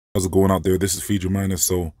How's it going out there? This is Feed Your Mind.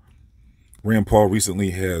 So Rand Paul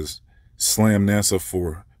recently has slammed NASA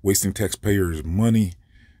for wasting taxpayers' money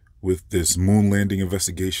with this moon landing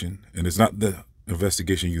investigation. And it's not the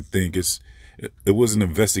investigation you think. It was an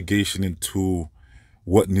investigation into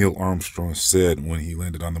what Neil Armstrong said when he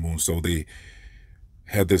landed on the moon. So they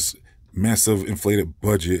had this massive inflated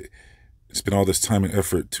budget, spent all this time and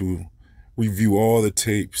effort to review all the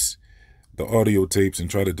tapes, the audio tapes,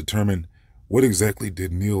 and try to determine what exactly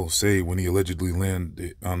did Neil say when he allegedly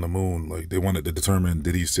landed on the moon. Like, they wanted to determine,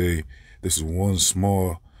 did he say this is one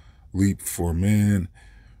small leap for man,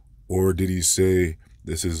 or did he say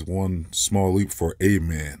this is one small leap for a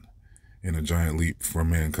man and a giant leap for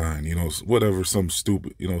mankind? You know, whatever, some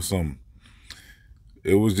stupid, it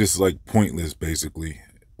was just like pointless, basically,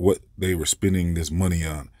 what they were spending this money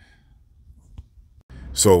on.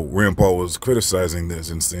 So Rand Paul was criticizing this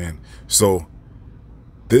and saying, so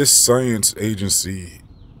this science agency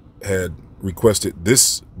had requested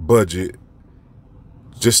this budget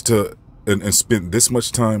just to, and spent this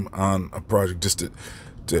much time on a project just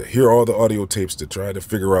to hear all the audio tapes to try to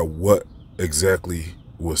figure out what exactly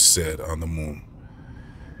was said on the moon.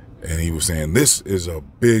 And he was saying, this is a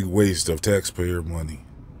big waste of taxpayer money.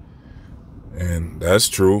 And that's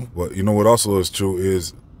true. But you know what also is true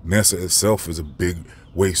is NASA itself is a big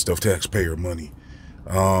waste of taxpayer money.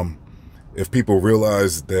 If people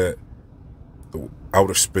realize that the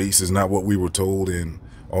outer space is not what we were told, and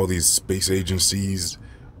all these space agencies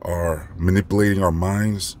are manipulating our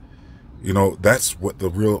minds, you know, that's what the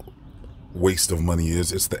real waste of money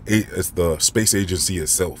is. It's the space agency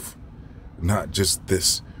itself, not just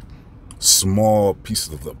this small piece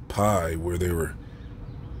of the pie where they were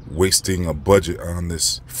wasting a budget on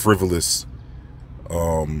this frivolous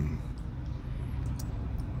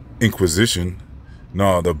inquisition.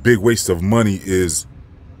 No, the big waste of money is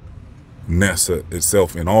NASA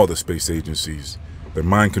itself and all the space agencies. They're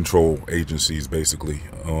mind control agencies, basically,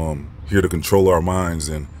 here to control our minds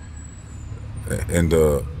and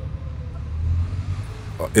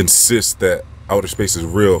insist that outer space is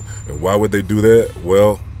real. And why would they do that?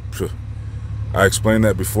 Well, I explained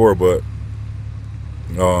that before, but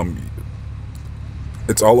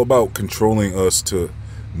it's all about controlling us to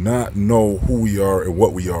not know who we are and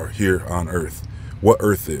what we are here on Earth, what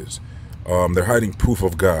Earth is. They're hiding proof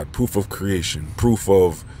of God, proof of creation, proof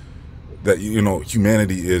of that, you know,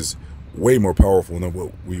 humanity is way more powerful than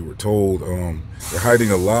what we were told. They're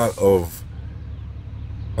hiding a lot of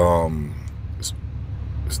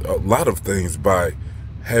things by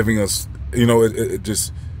having us, you know, it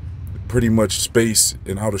just pretty much space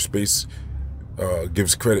and outer space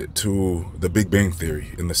gives credit to the Big Bang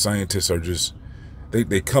Theory, and the scientists are just,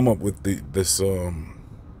 they come up with this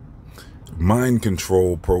mind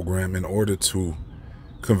control program in order to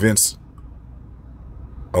convince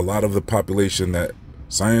a lot of the population that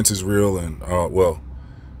science is real, and well,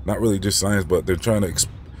 not really just science, but they're trying to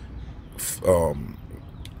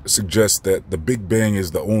suggest that the Big Bang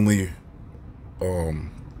is the only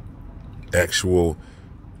actual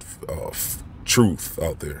truth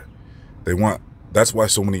out there. That's why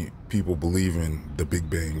so many people believe in the Big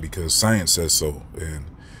Bang, because science says so. And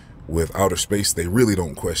with outer space, they really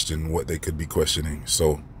don't question what they could be questioning.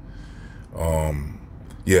 So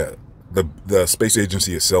yeah, the space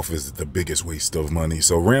agency itself is the biggest waste of money.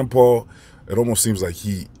 So Rand Paul, it almost seems like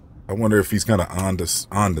I wonder if he's kind of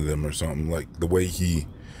onto them or something, like the way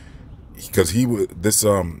because he would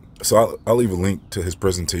so I'll leave a link to his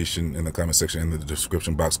presentation in the comment section in the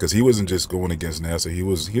description box, because he wasn't just going against NASA, he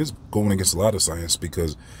was going against a lot of science,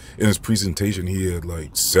 because in his presentation he had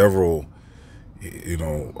like several, you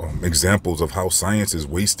know, examples of how science is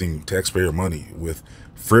wasting taxpayer money with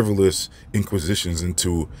frivolous inquisitions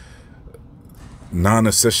into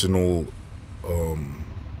non-essential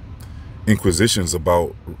inquisitions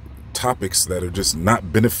about topics that are just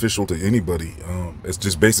not beneficial to anybody. It's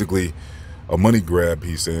just basically a money grab.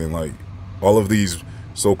 He's saying, like, all of these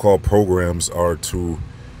so-called programs are to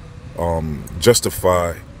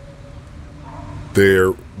justify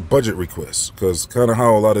their budget requests, because kind of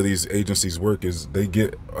how a lot of these agencies work is they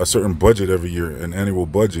get a certain budget every year, an annual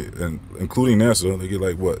budget, and including NASA, they get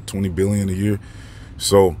like what, 20 billion a year.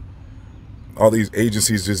 So all these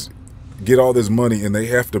agencies just get all this money, and they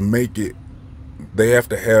have to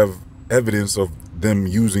have evidence of them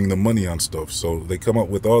using the money on stuff. So they come up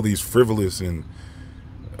with all these frivolous and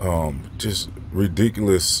just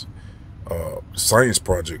ridiculous science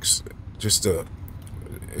projects,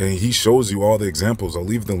 and he shows you all the examples. I'll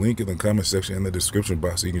leave the link in the comment section in the description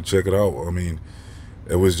box so you can check it out. I mean,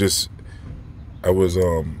 it was just,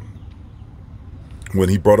 when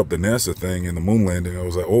he brought up the NASA thing and the moon landing, I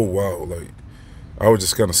was like, oh wow, like, I was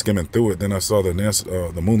just kind of skimming through it. Then I saw the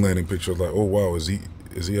NASA, the moon landing picture. I was like, oh wow, is he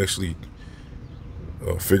actually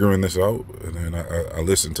figuring this out? And then I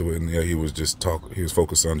listened to it, and yeah, he was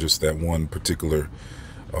focused on just that one particular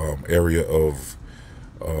area of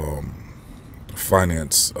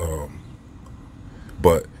finance.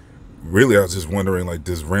 But really, I was just wondering, like,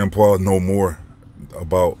 does Rand Paul know more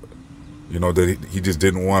about, that he just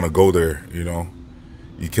didn't want to go there,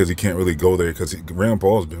 because he can't really go there, because Rand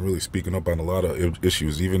Paul's been really speaking up on a lot of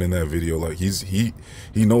issues, even in that video. Like, he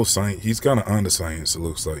knows science. He's kind of on the science. It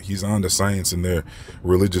looks like he's on the science in their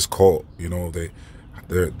religious cult. They're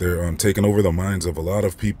taking over the minds of a lot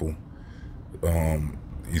of people.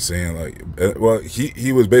 He's saying, like, well,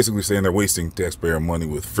 he was basically saying they're wasting taxpayer money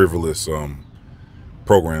with frivolous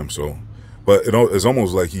programs. So, but it's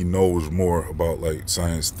almost like he knows more about, like,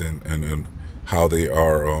 science than and how they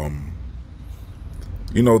are.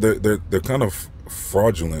 They're kind of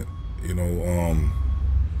fraudulent.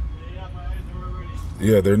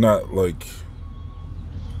 Yeah, they're not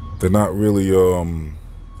really on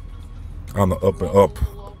the up and up.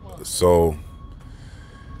 So,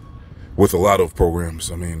 with a lot of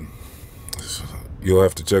programs, I mean, you'll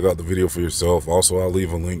have to check out the video for yourself. Also, I'll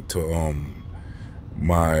leave a link to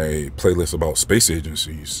my playlist about space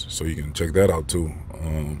agencies, so you can check that out too,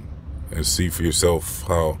 and see for yourself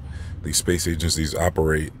how these space agencies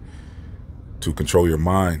operate to control your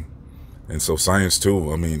mind. And so science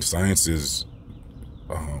too. I mean, science is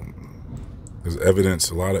there's evidence,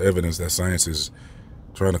 a lot of evidence that science is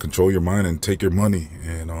trying to control your mind and take your money.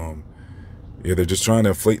 And yeah, they're just trying to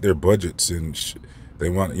inflate their budgets, and they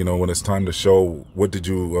want, when it's time to show what did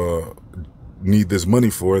you need this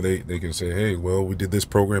money for, they can say, hey, well, we did this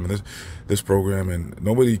program and this program, and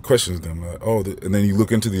nobody questions them. Like, oh, and then you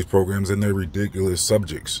look into these programs and they're ridiculous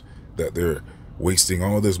subjects that they're wasting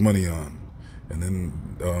all this money on. And then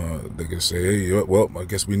they can say, hey, well, I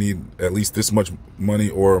guess we need at least this much money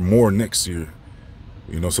or more next year,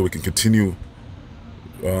 so we can continue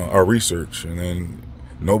our research. And then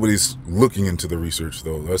nobody's looking into the research,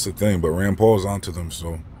 though. That's the thing. But Rand Paul's onto them,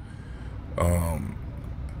 so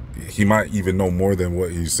he might even know more than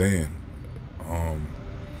what he's saying.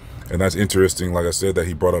 And that's interesting, like I said, that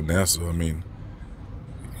he brought up NASA. I mean,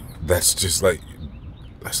 that's like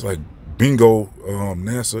bingo.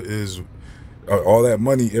 NASA is all that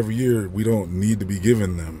money every year. We don't need to be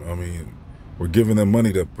giving them. I mean, we're giving them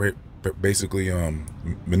money to basically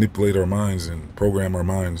manipulate our minds and program our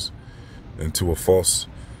minds into a false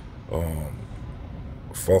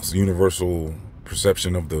universal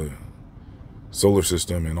perception of the solar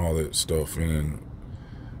system and all that stuff. And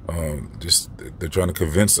just they're trying to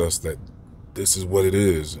convince us that this is what it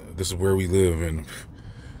is, this is where we live, and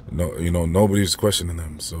nobody's questioning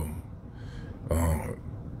them. So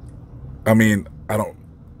I mean, I don't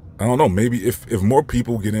know, maybe if more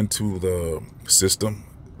people get into the system,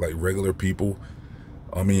 like regular people,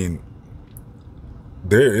 I mean,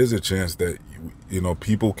 there is a chance that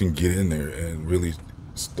people can get in there and really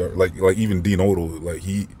start, like even Dean Odle, like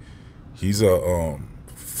he's a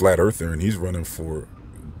flat earther, and he's running for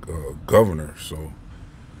governor. So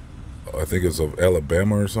I think it's of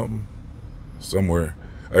Alabama or somewhere.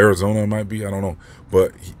 Arizona it might be, I don't know.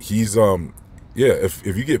 But he's yeah, if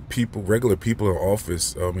you get regular people in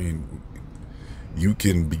office, I mean, you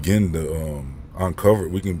can begin to uncover.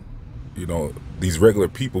 We can, these regular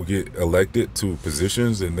people get elected to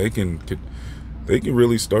positions, and they can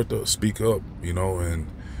really start to speak up, and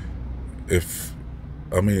if,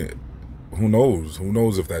 I mean, who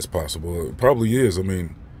knows if that's possible. It probably is. I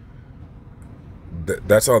mean,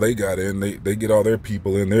 that's how they got in. They get all their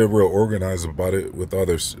people in. They're real organized about it with all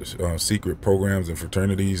their secret programs and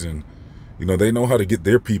fraternities, and they know how to get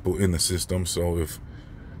their people in the system. So if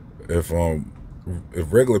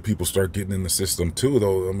regular people start getting in the system too,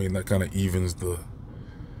 though, I mean, that kind of evens the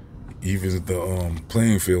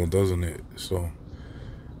playing field, doesn't it? So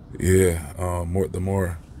yeah, the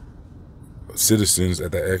more citizens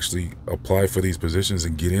that actually apply for these positions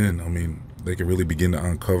and get in, I mean, they can really begin to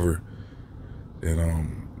uncover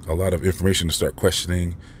and a lot of information to start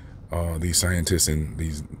questioning these scientists and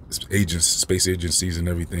these space agencies and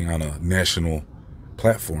everything on a national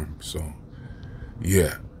platform. So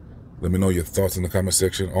yeah, let me know your thoughts in the comment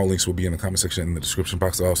section. All links will be in the comment section in the description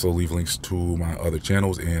box. I also leave links to my other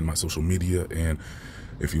channels and my social media. And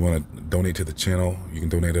if you want to donate to the channel, you can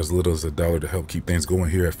donate as little as $1 to help keep things going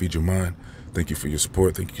here at Feed Your Mind. Thank you for your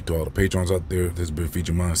support. Thank you to all the patrons out there. This has been Feed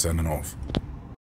Your Mind signing off.